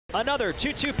Another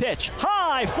 2-2 pitch.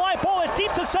 High fly ball and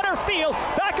deep to center field.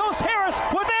 Back goes Harris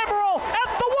with Amaral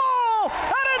at the wall,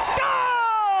 and it's gone!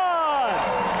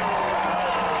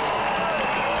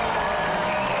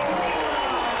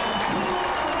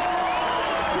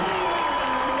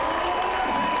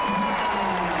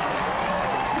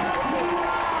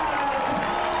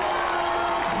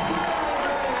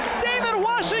 David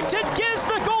Washington gives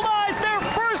the Goldeyes their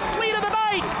first lead of the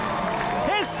night.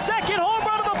 His second home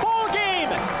run of the ball game.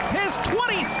 His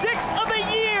 26th of the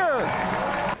year.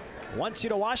 1-2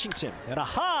 to Washington, and a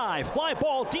high fly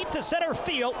ball deep to center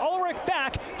field. Ulrich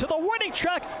back to the warning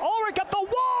track. Ulrich at the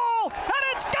wall, and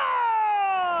it's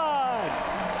gone!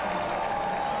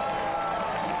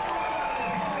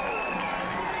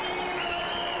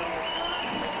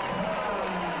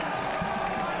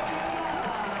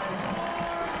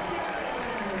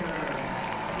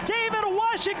 David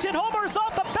Washington homers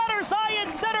off the batter's eye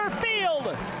in center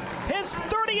field. His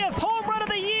 30th home run of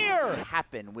the year.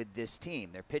 Happen with this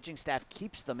team. Their pitching staff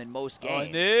keeps them in most games.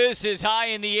 And this is high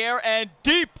in the air and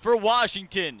deep for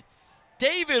Washington.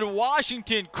 David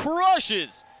Washington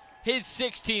crushes his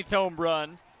 16th home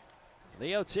run.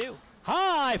 The 0-2.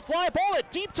 High fly ball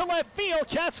it deep to left field.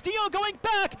 Castillo going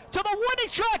back to the warning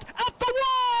track at the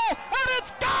wall, and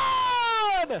it's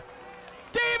gone!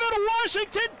 David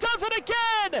Washington does it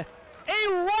again. A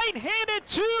right-handed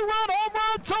two-run home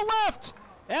run to left.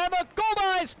 And the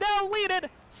Goldeyes now lead it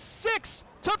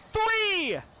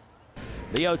 6-3.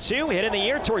 The 0-2 hit in the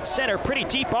air towards center, pretty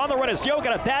deep on the run as Yo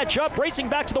got a bad jump, racing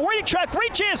back to the warning track,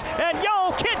 reaches, and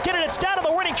Yo can't get it. It's down to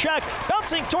the warning track,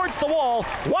 bouncing towards the wall.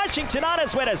 Washington on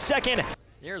his way to second.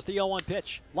 Here's the 0-1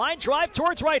 pitch. Line drive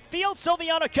towards right field.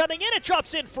 Silviano coming in. It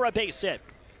drops in for a base hit.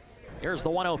 Here's the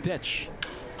 1-0 pitch.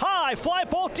 High fly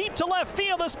ball deep to left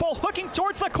field. This ball hooking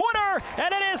towards the corner,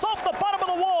 and it is off the bottom of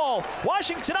the wall.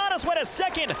 Washington on his way to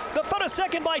second. The throw to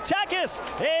second by Takis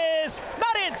is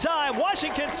not in time.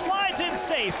 Washington slides in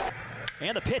safe.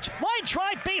 And the pitch, line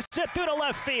drive, base hit through to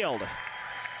left field.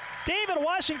 David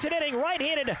Washington hitting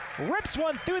right-handed, rips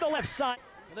one through the left side.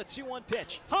 The 2-1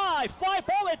 pitch. High fly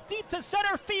ball it deep to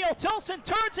center field. Tilson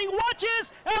turns, he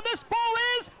watches, and this ball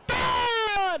is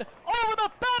gone! Over the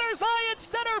batter's eye in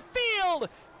center field.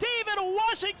 David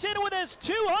Washington with his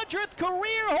 200th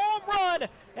career home run,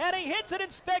 and he hits it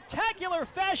in spectacular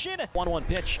fashion. 1-1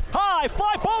 pitch. High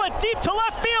fly ball it deep to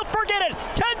left field. Forget it.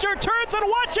 Kenger turns and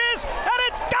watches, and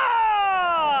it's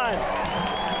gone!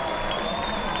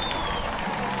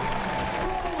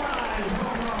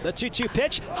 The 2-2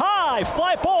 pitch, high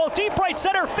fly ball, deep right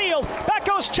center field. Back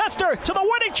goes Chester to the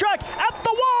warning track at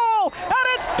the wall, and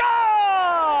it's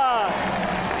gone!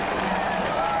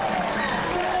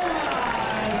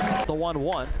 The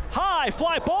 1-1, high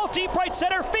fly ball, deep right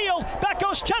center field. Back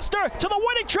goes Chester to the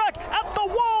warning track at the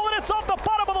wall, and it's off the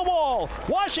bottom of the wall.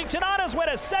 Washington on his way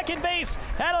to second base,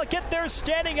 and he'll get there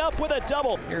standing up with a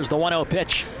double. Here's the 1-0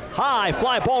 pitch. High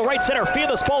fly ball right center field.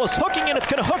 This ball is hooking, and it's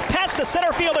going to hook past the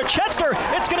center fielder Chester.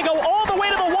 It's going to go all the way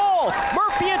to the wall.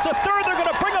 Murphy into third. They're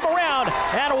going to bring him around,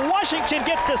 and Washington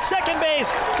gets to second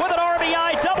base with an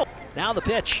RBI double. Now the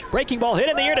pitch. Breaking ball hit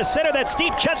in the air to center. That's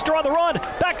deep. Chester on the run.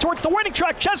 Back towards the warning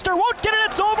track. Chester won't get it.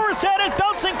 It's over his head and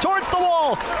bouncing towards the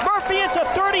wall. Murphy into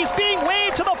third. He's being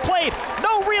waved to the plate.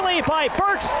 No relay by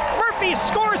Burks. Murphy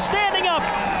scores standing up.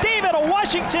 David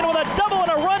Washington with a double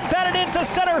and a run batted into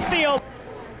center field.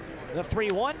 The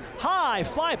 3-1, high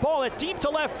fly ball at deep to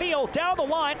left field, down the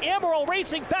line. Amaral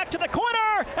racing back to the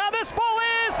corner, and this ball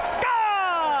is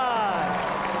gone!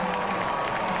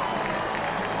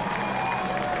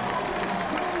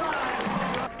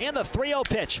 And the 3-0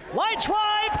 pitch, line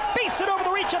drive, base hit over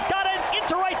the reach of Godin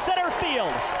into right center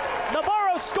field.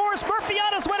 Navarro scores, Murphy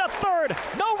on his way to third.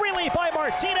 No relay by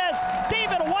Martinez.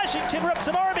 David Washington rips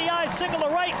an RBI single to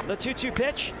right. The 2-2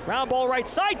 pitch, ground ball right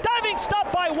side, diving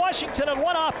stop by Washington and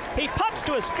one off. He pops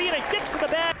to his feet and kicks to the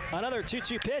bag. Another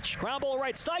 2-2 pitch, ground ball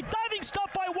right side, diving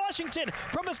stop by Washington.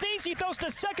 From his knees, he throws to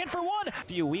second for one. A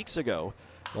few weeks ago,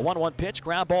 the 1-1 pitch,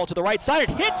 ground ball to the right side.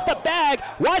 It hits the bag.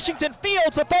 Washington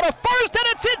fields the throw to first, and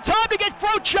it's in time to get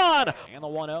Crouch on. And the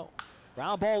 1-0.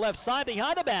 Ground ball left side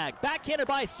behind the bag, backhanded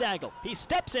by Sagal. He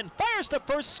steps in, fires the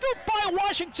first, scoop by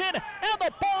Washington, and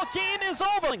the ball game is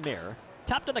over. There,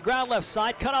 tapped on the ground left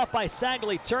side, cut off by Sagal.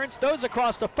 He turns, throws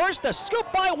across the first, the scoop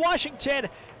by Washington,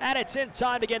 and it's in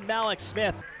time to get Malik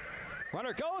Smith.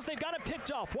 Runner goes, they've got him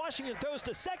picked off. Washington throws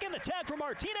to second, the tag for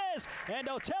Martinez, and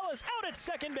Otel is out at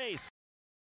second base.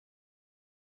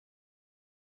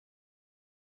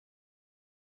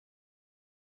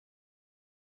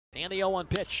 And the 0-1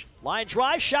 pitch. Line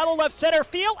drive, shallow left center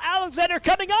field. Alexander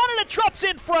coming on, and it drops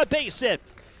in for a base hit.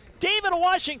 David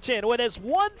Washington with his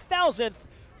 1,000th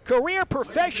career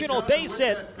professional base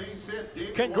hit.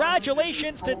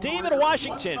 Congratulations to David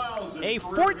Washington, a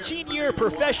 14-year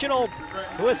professional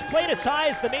who has played as high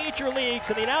as the major leagues.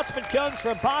 And the announcement comes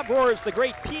from Bob Roars, the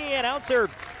great PA announcer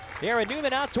here at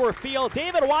Newman Outdoor Field.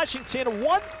 David Washington,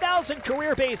 1,000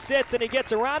 career base hits, and he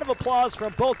gets a round of applause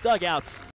from both dugouts.